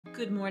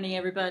Good morning,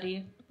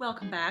 everybody.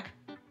 Welcome back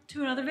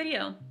to another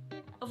video.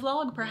 A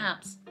vlog,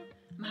 perhaps.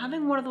 I'm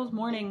having one of those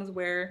mornings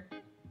where,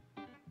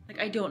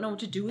 I don't know what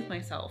to do with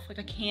myself.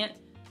 I can't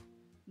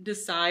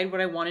decide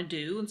what I want to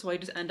do, and so I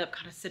just end up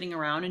kind of sitting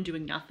around and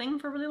doing nothing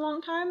for a really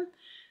long time.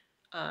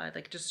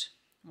 Just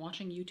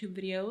watching YouTube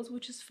videos,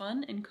 which is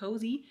fun and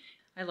cozy.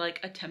 I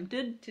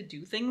attempted to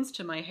do things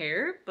to my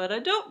hair, but I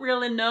don't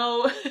really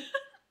know.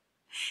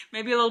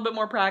 Maybe a little bit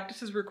more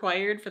practice is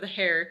required for the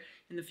hair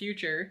in the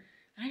future.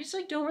 And I just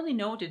don't really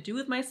know what to do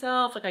with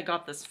myself. I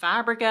got this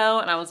fabric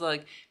out and I was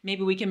like,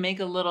 maybe we can make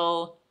a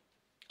little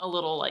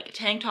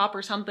tank top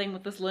or something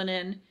with this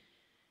linen.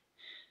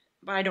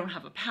 But I don't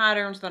have a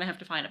pattern, so then I have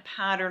to find a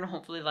pattern,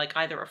 hopefully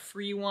either a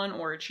free one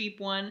or a cheap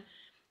one.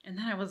 And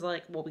then I was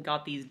like, well, we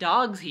got these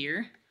dogs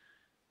here.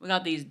 We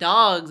got these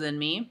dogs in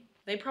me.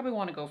 They probably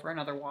want to go for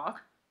another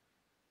walk.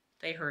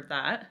 They heard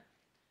that.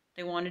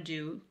 They want to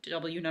do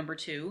W number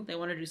 2. They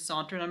want to do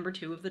saunter number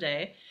 2 of the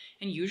day.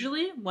 And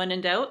usually, when in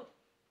doubt,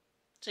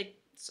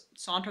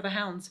 saunter the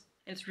hounds.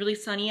 It's really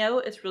sunny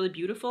out. It's really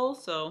beautiful.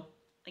 So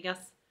I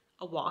guess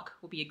a walk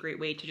will be a great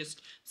way to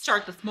just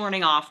start this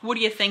morning off. What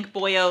do you think,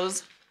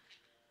 boyos?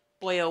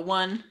 Boyo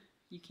 1.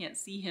 You can't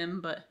see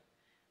him, but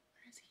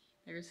where is he?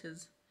 There's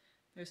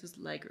his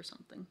leg or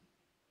something.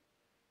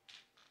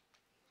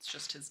 It's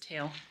just his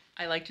tail.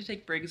 I like to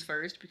take Briggs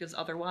first because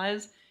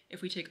otherwise,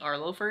 if we take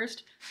Arlo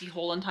first, the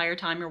whole entire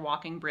time you're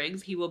walking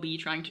Briggs, he will be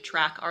trying to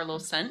track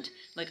Arlo's scent,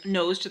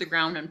 nose to the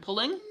ground and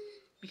pulling,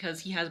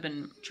 because he has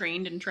been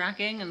trained in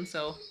tracking, and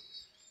so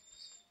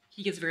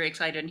he gets very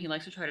excited and he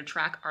likes to try to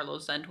track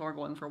Arlo's scent when we're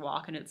going for a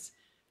walk, and it's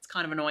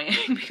kind of annoying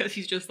because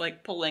he's just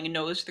pulling and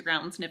nose to the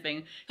ground and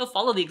sniffing. He'll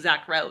follow the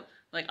exact route.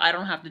 I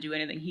don't have to do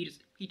anything.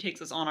 He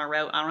takes us on our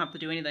route. I don't have to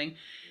do anything.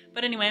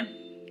 But anyway,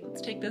 let's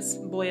take this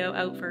boyo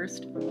out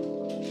first.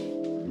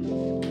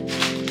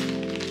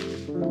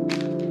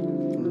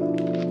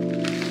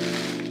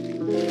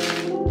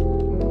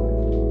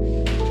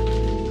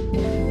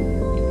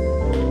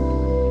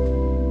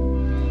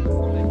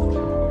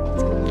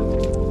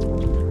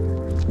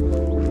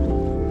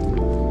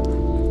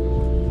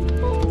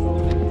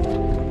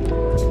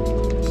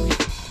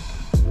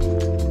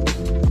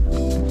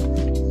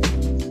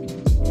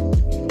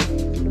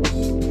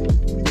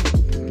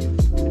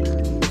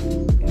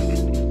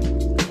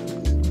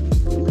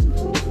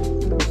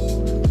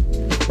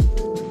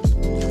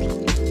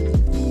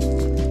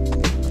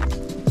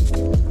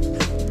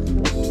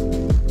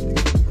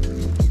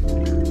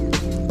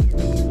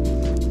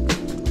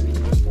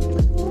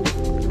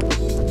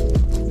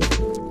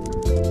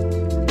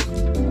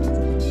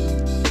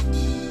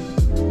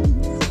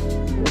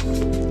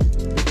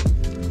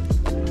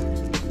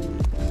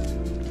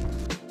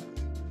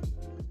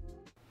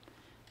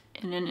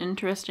 In an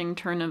interesting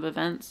turn of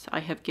events, I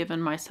have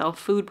given myself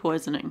food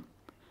poisoning.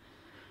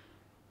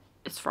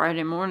 It's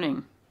Friday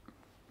morning.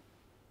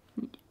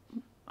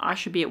 I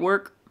should be at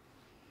work.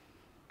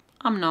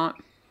 I'm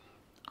not.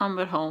 I'm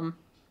at home.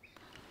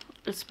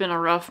 It's been a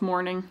rough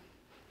morning.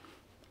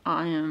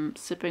 I am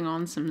sipping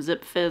on some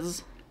Zip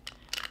Fizz.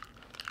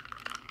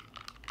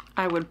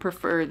 I would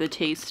prefer the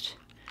taste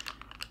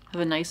of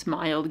a nice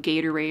mild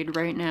Gatorade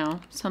right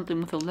now.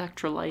 Something with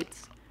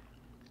electrolytes.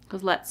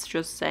 Because let's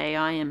just say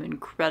I am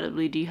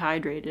incredibly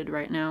dehydrated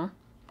right now.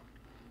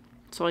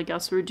 So I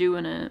guess we're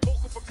doing it.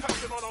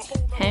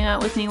 Hang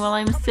out with me while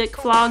I'm sick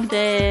vlog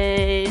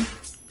day.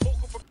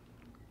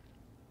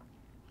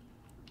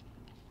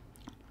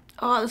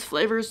 Oh, this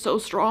flavor is so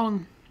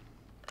strong.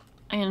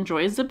 I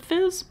enjoy Zip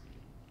Fizz.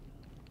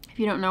 If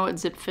you don't know what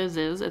Zip Fizz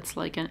is, it's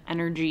like an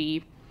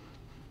energy,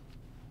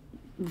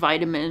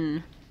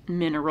 vitamin,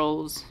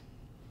 minerals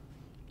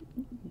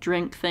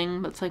drink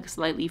thing that's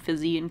slightly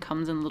fizzy and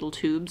comes in little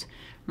tubes.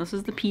 This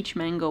is the peach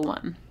mango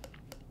one.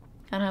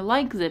 And I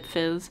like Zip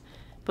Fizz,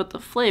 but the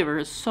flavor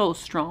is so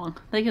strong.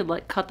 They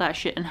could cut that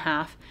shit in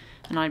half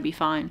and I'd be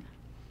fine.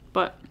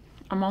 But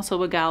I'm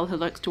also a gal who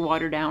likes to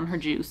water down her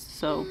juice,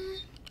 so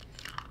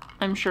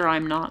I'm sure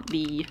I'm not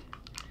the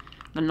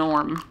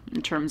norm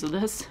in terms of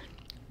this.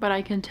 But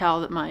I can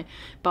tell that my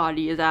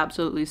body is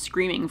absolutely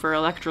screaming for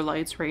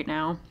electrolytes right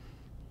now.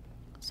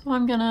 So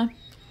I'm gonna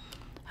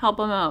help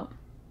them out.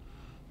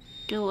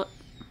 Get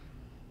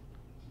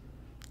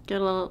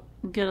a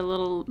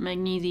little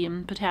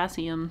magnesium,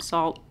 potassium,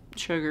 salt,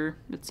 sugar,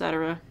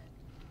 etc.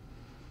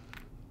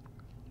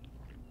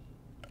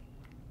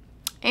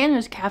 And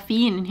there's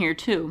caffeine in here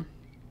too,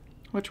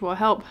 which will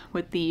help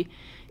with the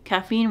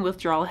caffeine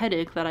withdrawal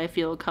headache that I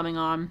feel coming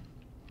on,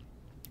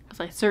 because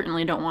I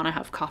certainly don't want to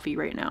have coffee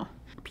right now.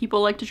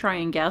 People like to try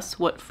and guess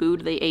what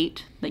food they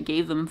ate that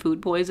gave them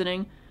food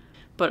poisoning,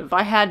 but if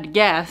I had to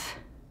guess,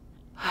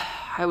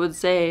 I would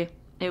say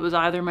it was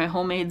either my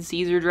homemade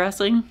Caesar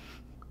dressing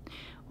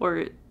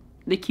or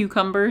the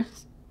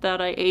cucumbers that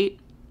I ate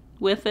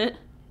with it.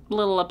 A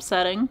little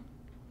upsetting.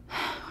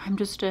 I'm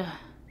just a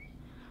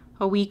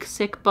weak,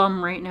 sick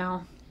bum right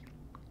now.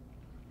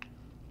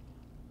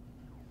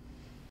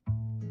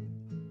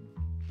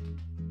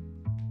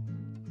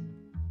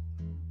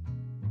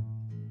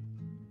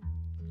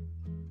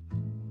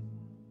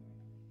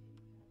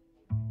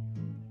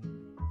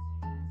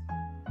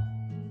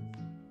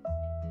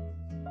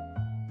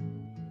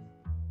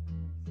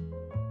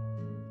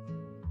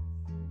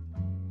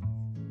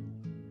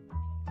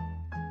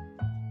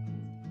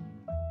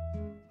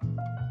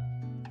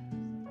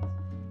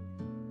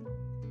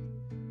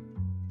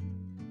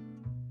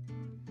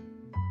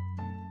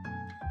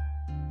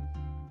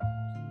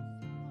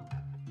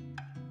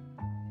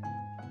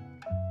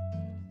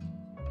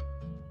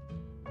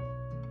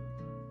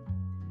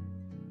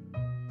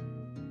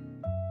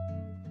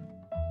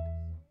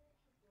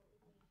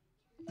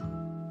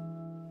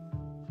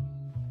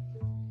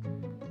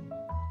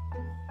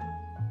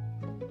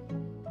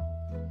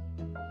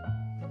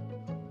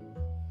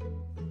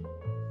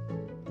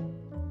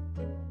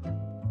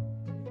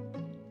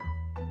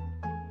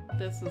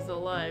 this is a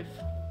life.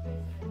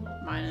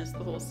 Minus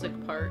the whole sick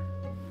part.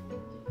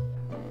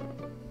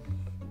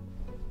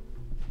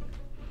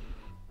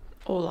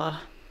 Hola.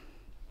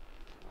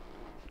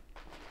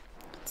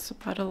 It's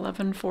about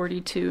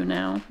 11:42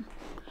 now.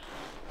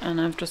 And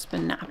I've just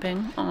been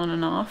napping on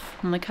and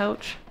off on the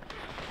couch,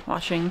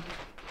 watching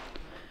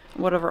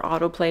whatever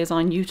autoplays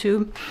on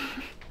YouTube.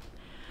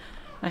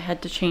 I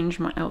had to change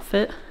my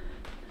outfit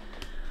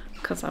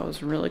because I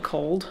was really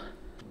cold.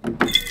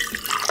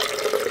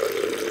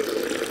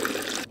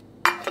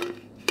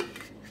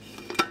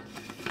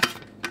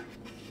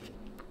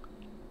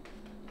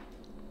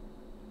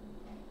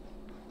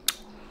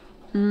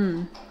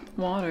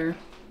 Water.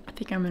 I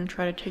think I'm gonna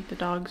try to take the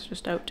dogs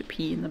just out to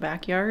pee in the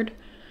backyard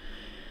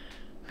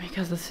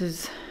because this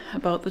is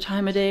about the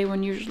time of day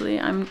when usually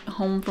I'm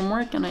home from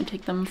work and I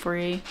take them for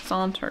a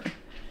saunter.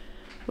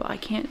 Well, I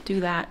can't do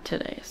that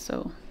today,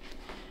 so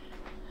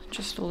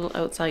just a little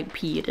outside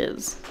pee it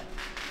is.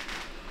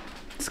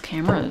 This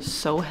camera is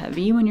so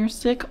heavy when you're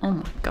sick. Oh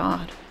my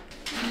god.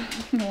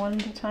 One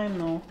at a time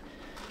though.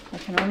 I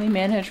can only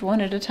manage one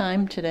at a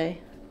time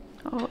today.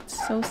 Oh,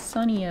 it's so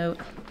sunny out.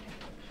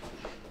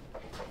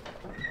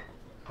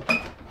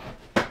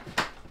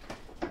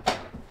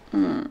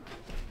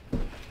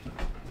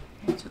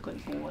 That's a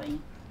good boy.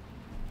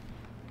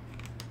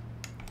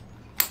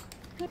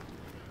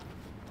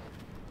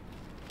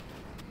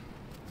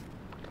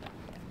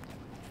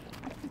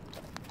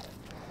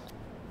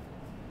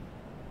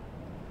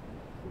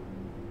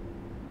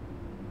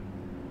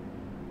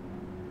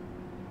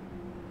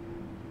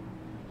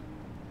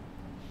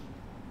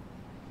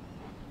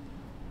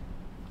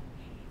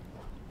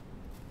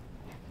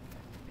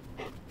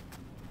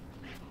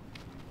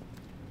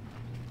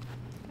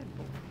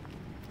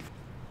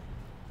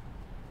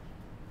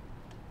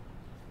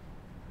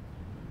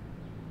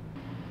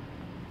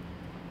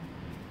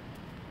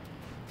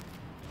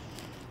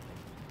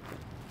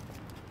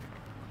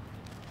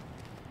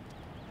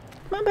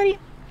 Come on, buddy.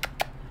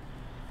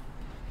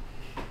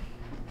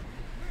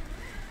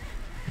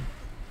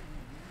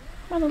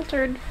 Come on, little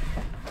turd.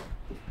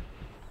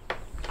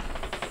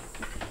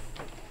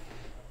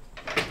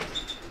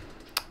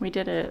 We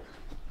did it.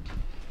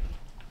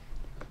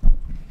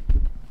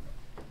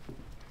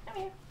 Come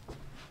here.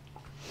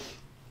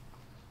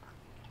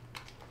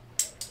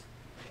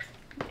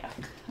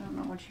 Yuck. I don't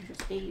know what you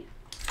just ate.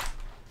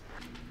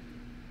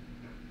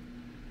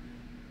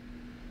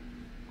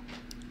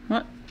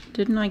 What?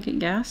 Didn't I get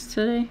gas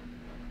today?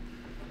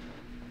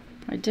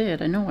 I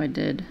did. I know I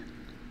did.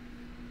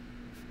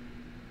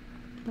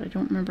 But I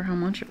don't remember how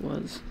much it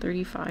was.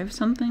 35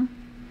 something?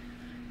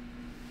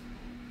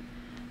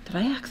 Did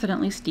I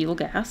accidentally steal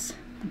gas?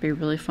 That'd be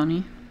really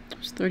funny. It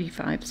was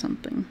 35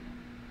 something.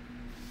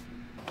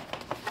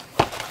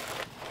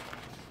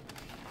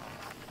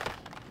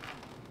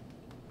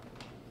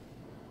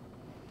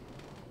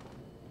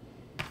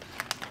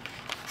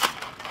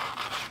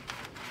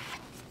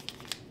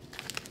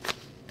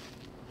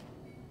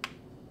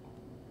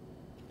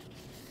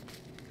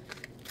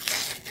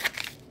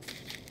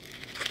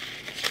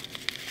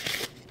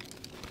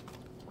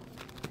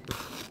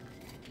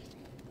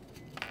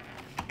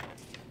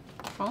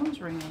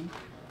 Phone's ringing.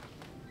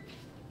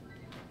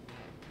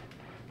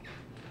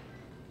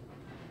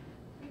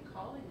 Who are you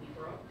calling me,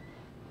 bro?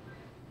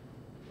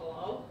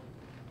 Hello?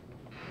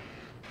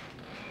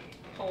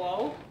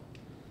 Hello?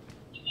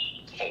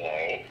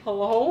 Hello?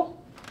 Hello?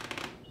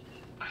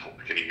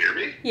 Can you hear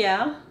me?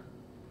 Yeah?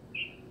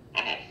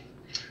 Oh.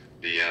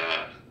 The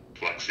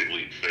Flexi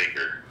Lead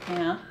Faker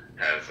Yeah.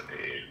 has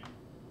a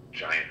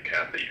giant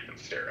cat that you can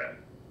stare at.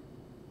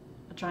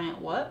 A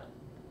giant what?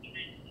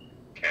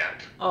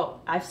 Cat. Oh,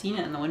 I've seen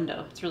it in the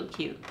window. It's really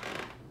cute.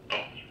 Oh,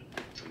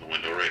 it's in the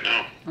window right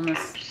now.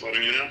 Just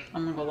letting you know.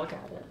 I'm gonna go look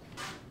at it.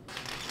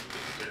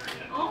 Staring at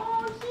it.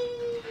 Oh,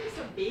 he's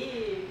so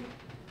big.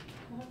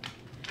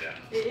 Yeah.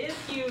 It is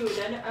cute.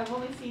 I've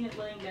only seen it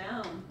laying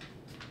down.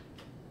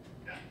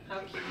 Yeah. How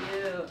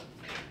cute.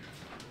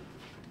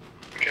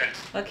 Okay.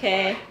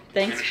 Okay, I'm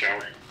thanks. in the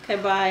shower. Okay,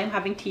 bye. I'm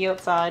having tea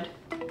outside.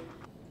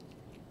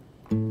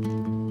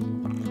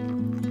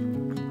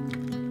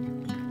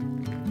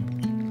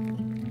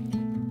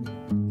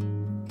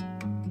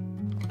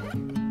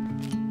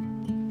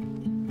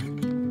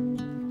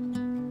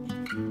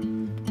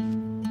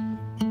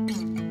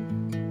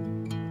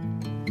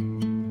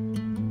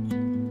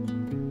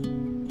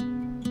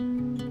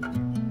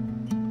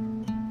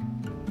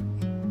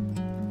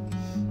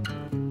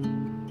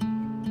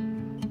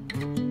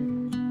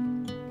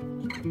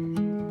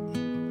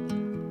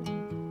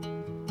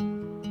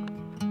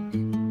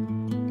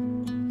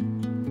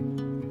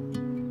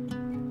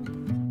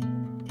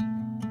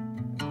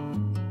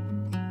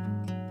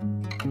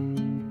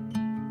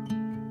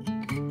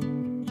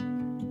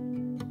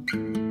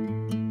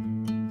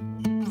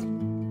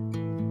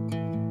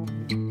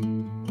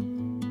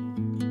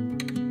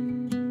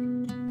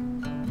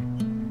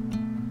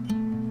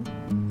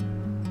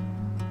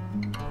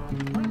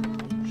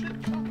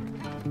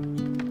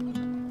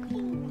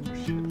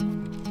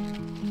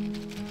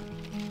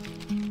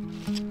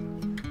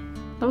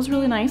 that was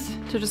really nice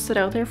to just sit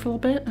out there for a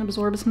little bit,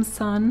 absorb some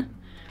sun,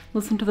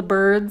 listen to the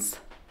birds,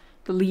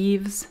 the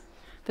leaves,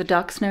 the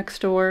ducks next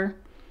door,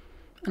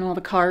 and all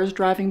the cars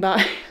driving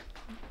by.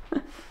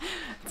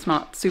 It's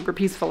not super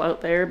peaceful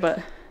out there, but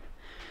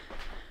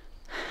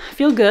I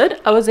feel good.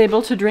 I was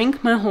able to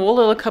drink my whole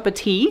little cup of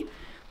tea,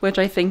 which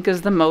I think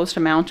is the most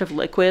amount of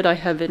liquid I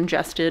have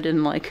ingested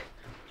in like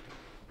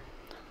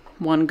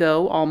one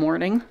go all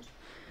morning.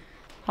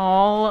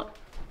 All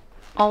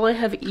I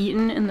have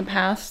eaten in the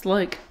past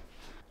like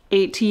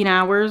 18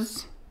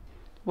 hours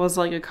was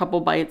like a couple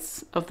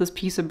bites of this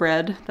piece of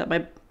bread that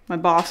my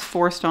boss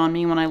forced on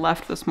me when I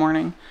left this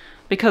morning.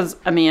 Because,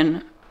 I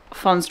mean,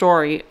 fun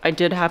story, I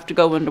did have to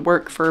go into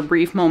work for a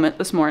brief moment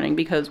this morning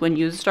because when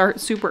you start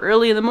super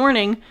early in the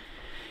morning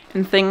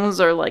and things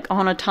are like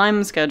on a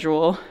time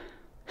schedule,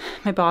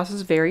 my boss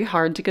is very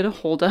hard to get a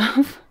hold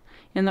of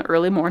in the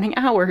early morning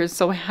hours.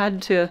 So I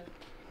had to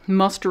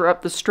muster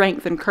up the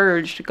strength and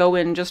courage to go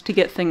in just to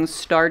get things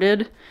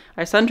started.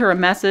 I sent her a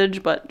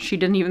message, but she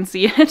didn't even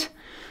see it.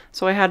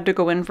 So I had to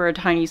go in for a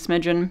tiny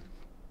smidgen.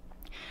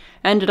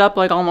 Ended up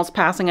like almost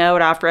passing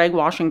out after egg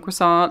washing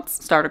croissants,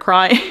 started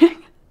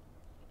crying.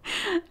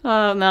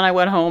 And then I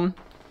went home.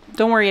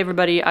 Don't worry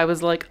everybody, I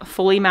was like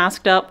fully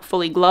masked up,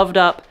 fully gloved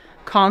up,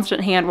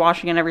 constant hand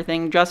washing and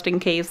everything just in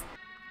case.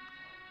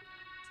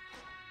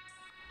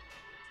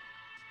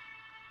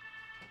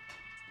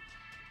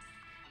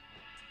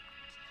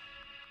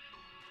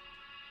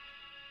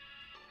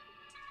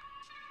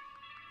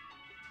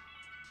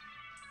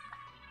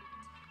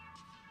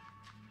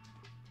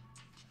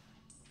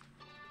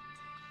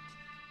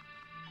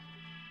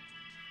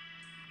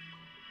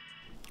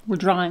 We're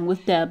drawing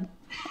with Deb.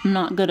 I'm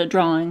not good at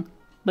drawing,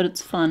 but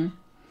it's fun.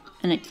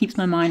 And it keeps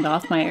my mind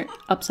off my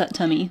upset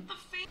tummy.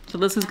 So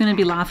this is gonna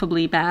be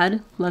laughably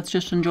bad. Let's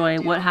just enjoy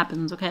what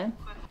happens, okay?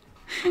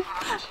 Looks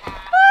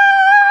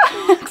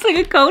like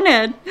a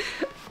conehead.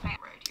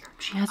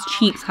 She has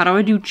cheeks. How do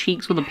I do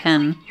cheeks with a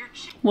pen?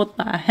 What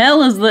the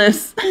hell is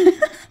this?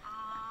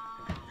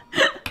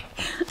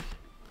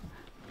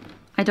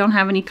 I don't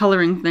have any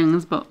coloring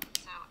things, but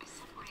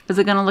is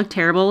it gonna look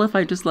terrible if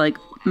I just like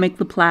make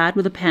the plaid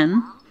with a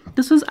pen?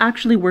 This was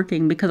actually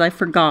working because I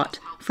forgot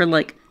for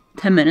like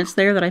 10 minutes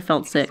there that I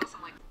felt sick.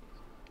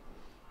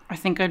 I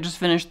think I just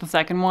finished the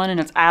second one and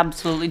it's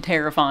absolutely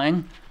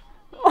terrifying.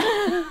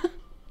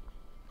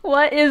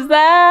 What is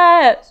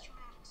that?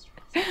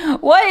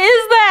 What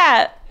is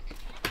that?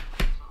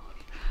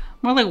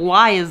 More like,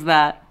 why is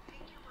that?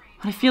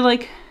 I feel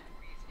like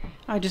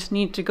I just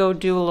need to go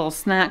do a little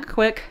snack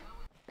quick.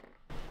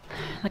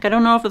 Like, I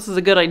don't know if this is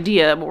a good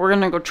idea, but we're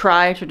gonna go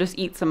try to just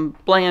eat some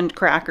bland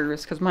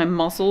crackers because my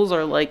muscles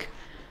are like,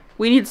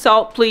 we need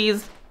salt,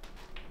 please.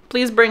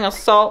 Please bring us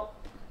salt.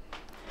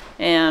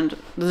 And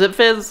the Zip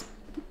Fizz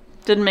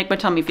didn't make my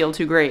tummy feel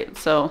too great,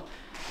 so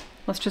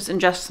let's just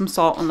ingest some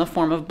salt in the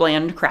form of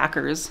bland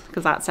crackers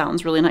because that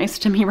sounds really nice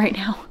to me right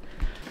now.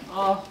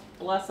 Oh,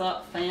 bless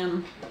up,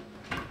 fam.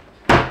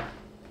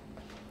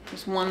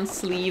 There's one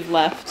sleeve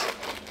left.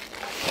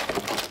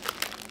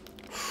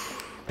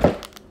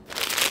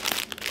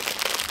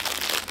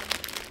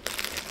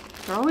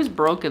 They're always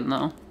broken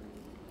though.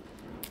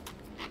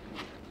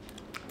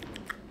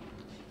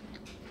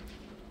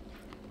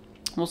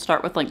 We'll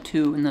start with like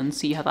 2 and then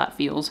see how that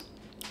feels.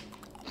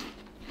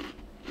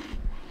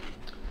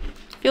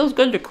 Feels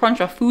good to crunch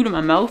a food in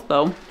my mouth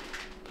though.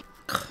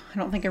 I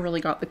don't think I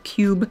really got the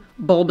cube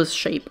bulbous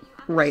shape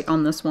right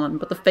on this one,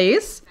 but the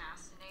face,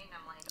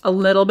 a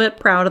little bit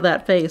proud of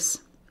that face.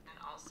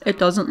 It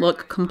doesn't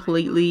look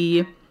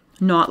completely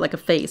not like a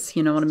face,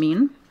 you know what I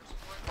mean?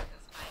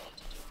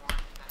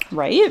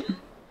 Right?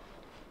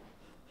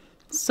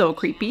 So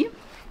creepy.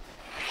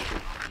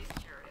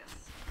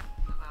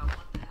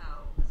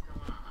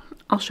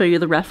 I'll show you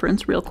the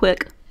reference real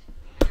quick.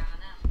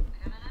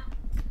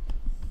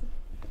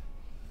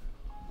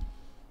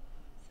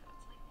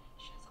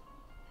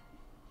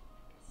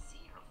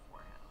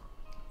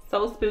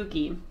 So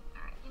spooky.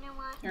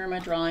 Here are my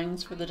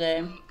drawings for the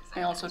day.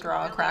 I also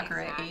draw a cracker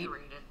at 8.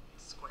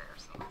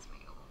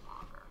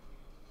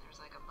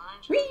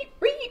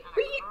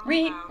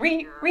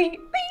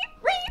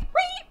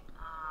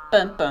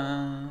 Bum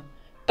bum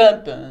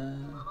bum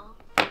bum.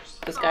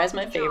 This guy's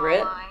my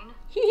favorite.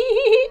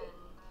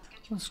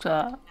 Those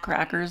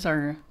crackers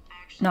are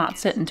not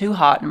sitting too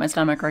hot in my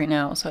stomach right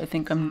now, so I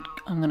think I'm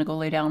gonna go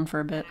lay down for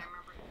a bit.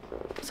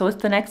 So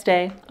it's the next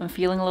day. I'm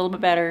feeling a little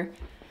bit better.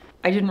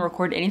 I didn't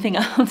record anything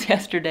else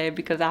yesterday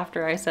because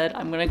after I said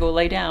I'm gonna go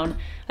lay down,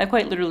 I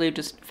quite literally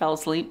just fell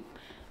asleep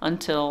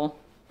until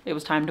it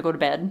was time to go to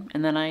bed,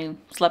 and then I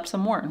slept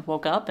some more and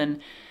woke up, and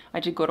I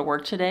did go to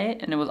work today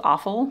and it was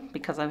awful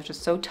because I was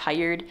just so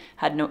tired,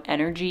 had no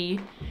energy.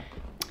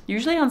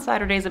 Usually on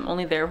Saturdays I'm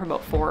only there for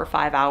about 4 or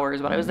 5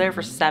 hours, but I was there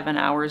for 7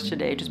 hours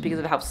today just because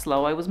of how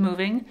slow I was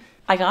moving.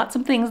 I got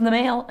some things in the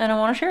mail and I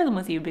want to share them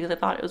with you because I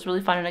thought it was really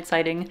fun and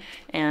exciting,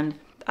 and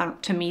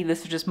to me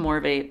this is just more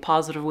of a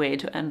positive way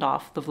to end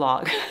off the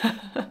vlog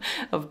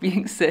of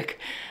being sick.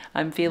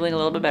 I'm feeling a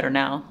little bit better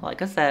now.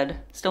 Like I said,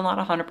 still not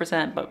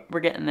 100%, but we're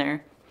getting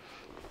there.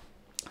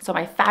 So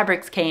my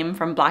fabrics came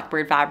from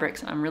Blackbird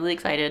Fabrics, and I'm really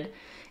excited.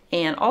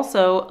 And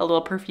also a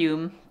little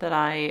perfume that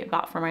I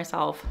got for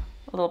myself.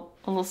 A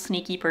little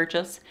sneaky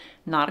purchase.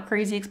 Not a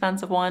crazy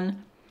expensive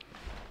one.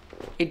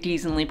 A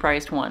decently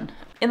priced one.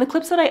 In the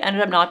clips that I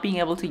ended up not being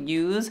able to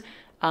use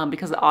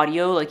because the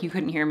audio, like you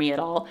couldn't hear me at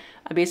all,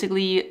 I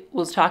basically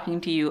was talking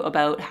to you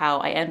about how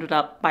I ended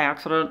up by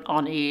accident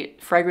on a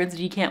fragrance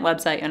decant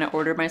website and I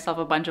ordered myself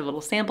a bunch of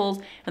little samples,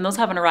 and those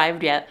haven't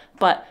arrived yet.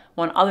 But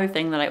one other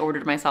thing that I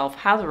ordered myself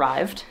has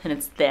arrived, and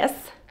it's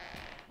this.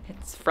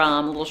 It's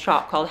from a little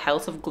shop called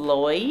House of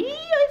Gloy,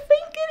 I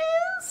think it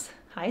is.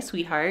 Hi,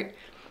 sweetheart.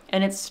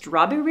 And it's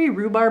strawberry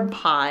rhubarb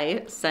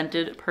pie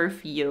scented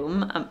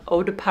perfume,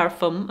 eau de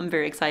parfum. I'm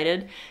very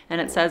excited. And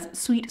it says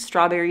sweet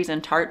strawberries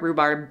and tart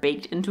rhubarb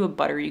baked into a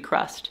buttery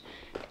crust.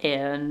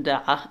 And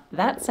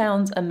that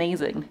sounds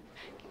amazing.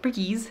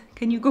 Brickies,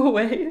 can you go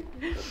away?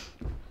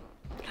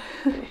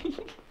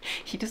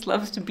 He just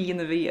loves to be in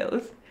the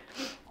videos.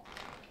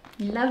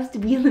 He loves to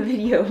be in the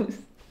videos.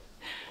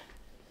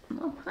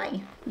 Oh, hi.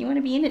 You want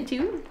to be in it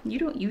too? You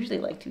don't usually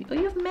like to. Oh,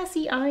 you have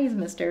messy eyes,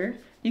 mister.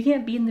 You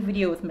can't be in the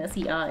video with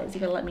messy eyes. You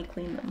gotta let me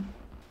clean them.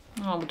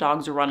 Oh, the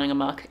dogs are running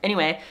amok.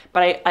 Anyway,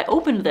 but I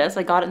opened this.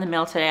 I got it in the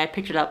mail today. I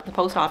picked it up at the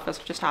post office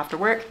just after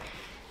work.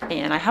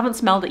 And I haven't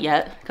smelled it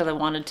yet because I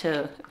wanted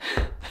to.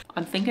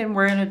 I'm thinking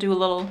we're gonna do a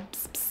little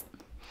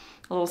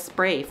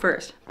spray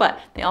first. But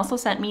they also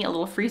sent me a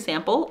little free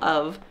sample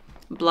of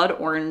Blood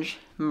Orange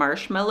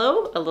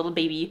Marshmallow, a little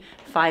baby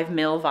 5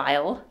 ml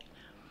vial.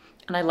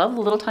 And I love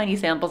the little tiny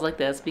samples like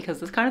this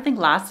because this kind of thing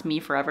lasts me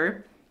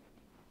forever.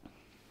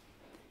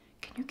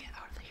 Can you get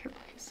out of here,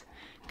 please?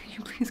 Can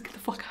you please get the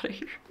fuck out of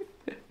here?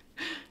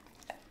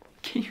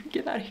 Can you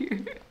get out of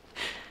here?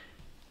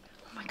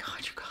 Oh my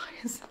God, you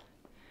guys.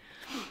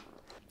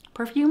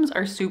 Perfumes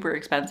are super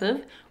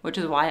expensive, which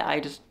is why I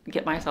just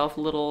get myself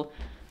little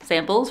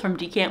samples from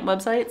decant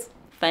websites.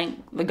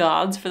 Thank the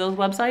gods for those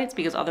websites,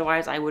 because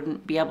otherwise I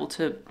wouldn't be able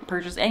to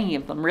purchase any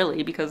of them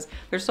really because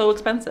they're so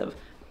expensive.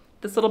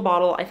 This little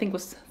bottle I think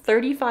was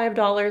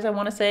 $35, I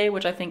want to say,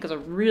 which I think is a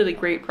really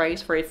great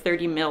price for a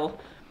 30 ml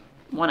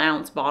 1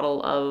 ounce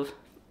bottle of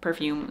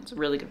perfume. It's a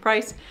really good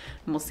price,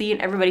 and we'll see.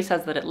 And everybody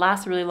says that it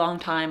lasts a really long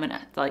time, and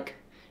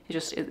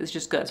it's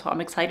just good. So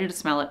I'm excited to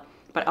smell it.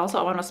 But also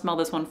I want to smell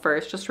this one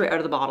first, just straight out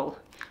of the bottle,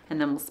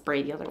 and then we'll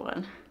spray the other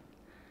one.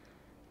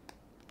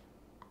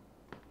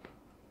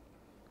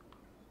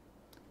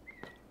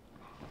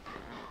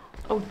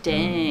 Oh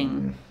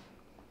dang!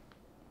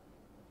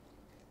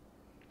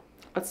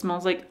 It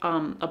smells like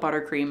a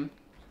buttercream.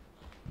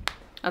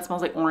 That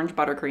smells like orange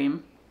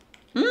buttercream.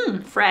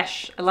 Mmm,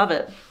 fresh. I love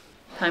it.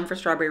 Time for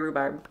strawberry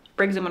rhubarb.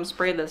 Briggs, I'm gonna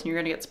spray this and you're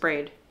gonna get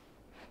sprayed.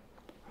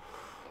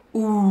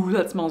 Ooh,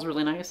 that smells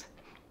really nice.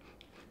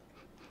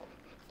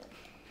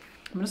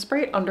 I'm gonna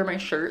spray it under my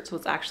shirt so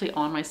it's actually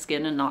on my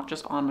skin and not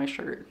just on my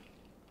shirt.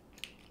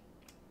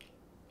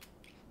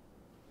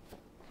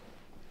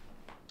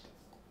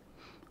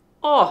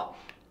 Oh,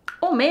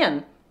 oh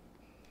man.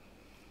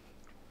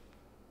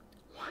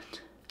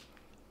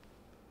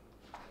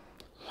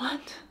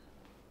 What?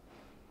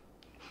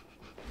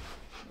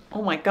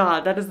 Oh my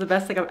God, that is the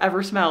best thing I've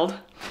ever smelled.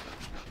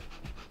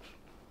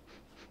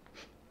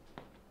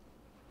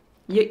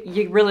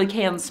 You really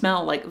can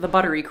smell like the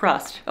buttery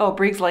crust. Oh,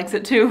 Briggs likes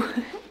it too.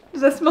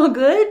 Does that smell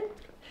good?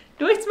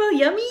 Do I smell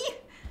yummy?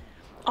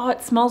 Oh,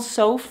 it smells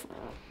so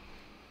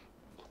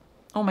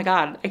oh my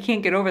God, I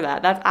can't get over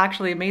that. That's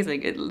actually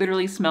amazing. It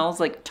literally smells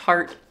like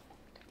tart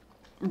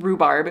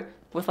rhubarb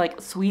with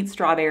like sweet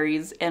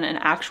strawberries and an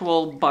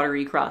actual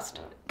buttery crust.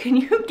 Can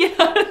you get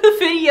out of the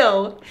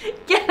video?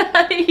 Get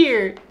out of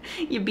here,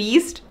 you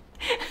beast.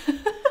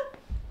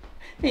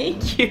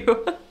 Thank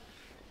you.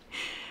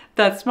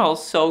 That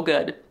smells so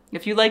good.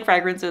 If you like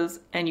fragrances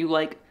and you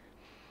like,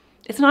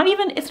 it's not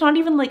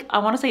even like, I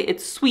want to say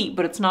it's sweet,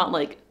 but it's not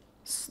like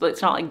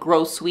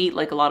gross sweet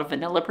like a lot of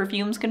vanilla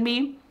perfumes can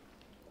be.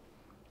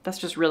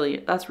 That's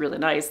really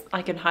nice.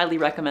 I can highly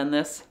recommend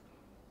this.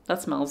 That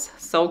smells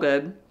so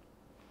good.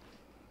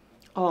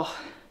 Oh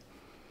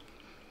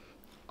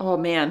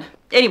man.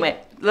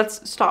 Anyway,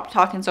 let's stop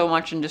talking so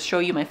much and just show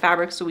you my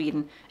fabrics so we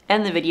can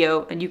end the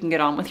video and you can get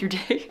on with your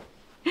day.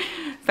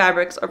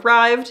 Fabrics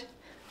arrived.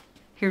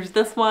 Here's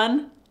this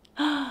one.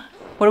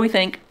 What do we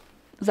think?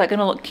 Is that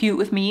gonna look cute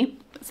with me?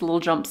 It's a little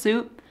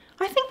jumpsuit.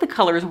 I think the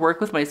colors work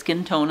with my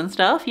skin tone and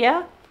stuff,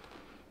 yeah?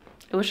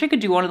 I wish I could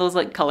do one of those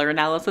like color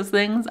analysis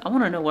things. I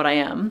wanna know what I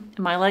am.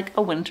 Am I like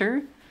a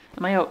winter?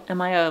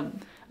 Am I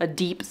a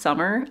deep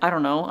summer? I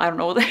don't know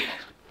what they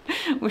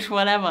which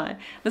one am I?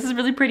 This is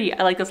really pretty.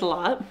 I like this a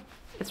lot.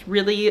 It's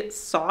really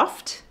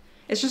soft.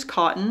 It's just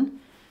cotton.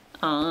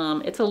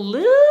 It's a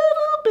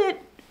little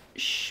bit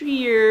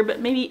sheer, but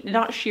maybe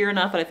not sheer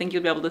enough that I think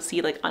you'll be able to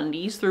see like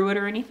undies through it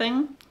or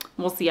anything.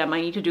 We'll see. I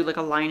might need to do like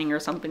a lining or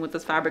something with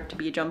this fabric to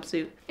be a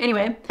jumpsuit.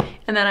 Anyway,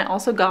 and then I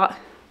also got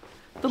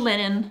the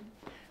linen.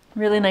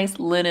 Really nice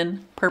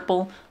linen,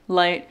 purple,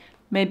 light.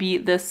 Maybe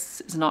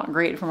this is not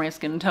great for my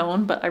skin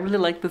tone, but I really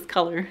like this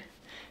color.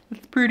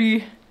 It's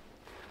pretty.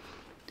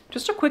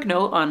 Just a quick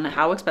note on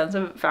how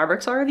expensive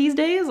fabrics are these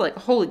days. Like,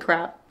 holy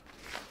crap.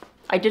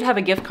 I did have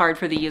a gift card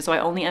for these, so I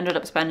only ended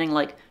up spending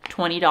like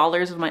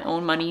 $20 of my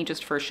own money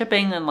just for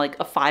shipping and like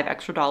a $5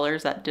 extra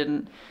that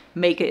didn't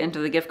make it into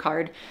the gift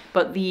card.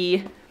 But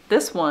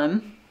this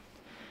one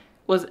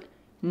was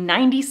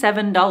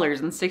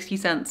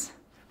 $97.60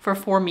 for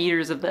 4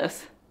 meters of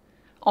this.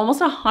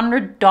 Almost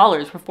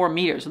 $100 for 4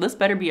 meters. So this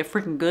better be a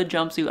freaking good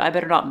jumpsuit. I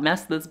better not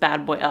mess this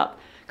bad boy up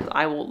because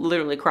I will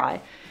literally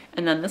cry.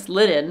 And then this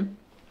linen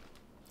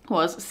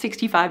was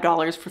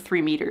 $65 for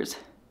 3 meters.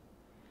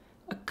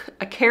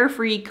 A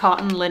carefree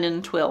cotton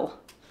linen twill.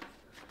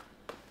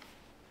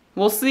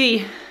 We'll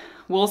see.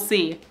 We'll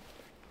see.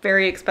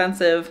 Very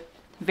expensive.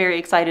 Very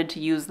excited to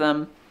use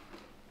them.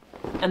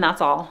 And that's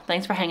all.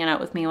 Thanks for hanging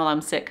out with me while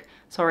I'm sick.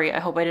 Sorry, I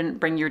hope I didn't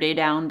bring your day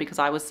down because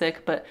I was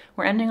sick, but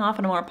we're ending off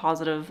in a more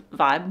positive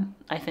vibe,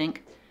 I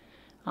think.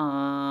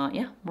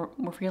 Yeah,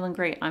 we're feeling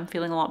great. I'm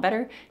feeling a lot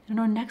better. And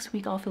I know next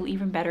week I'll feel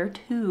even better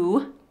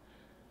too.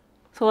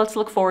 So let's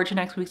look forward to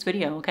next week's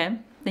video, okay?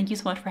 Thank you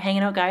so much for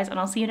hanging out, guys, and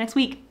I'll see you next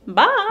week.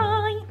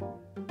 Bye!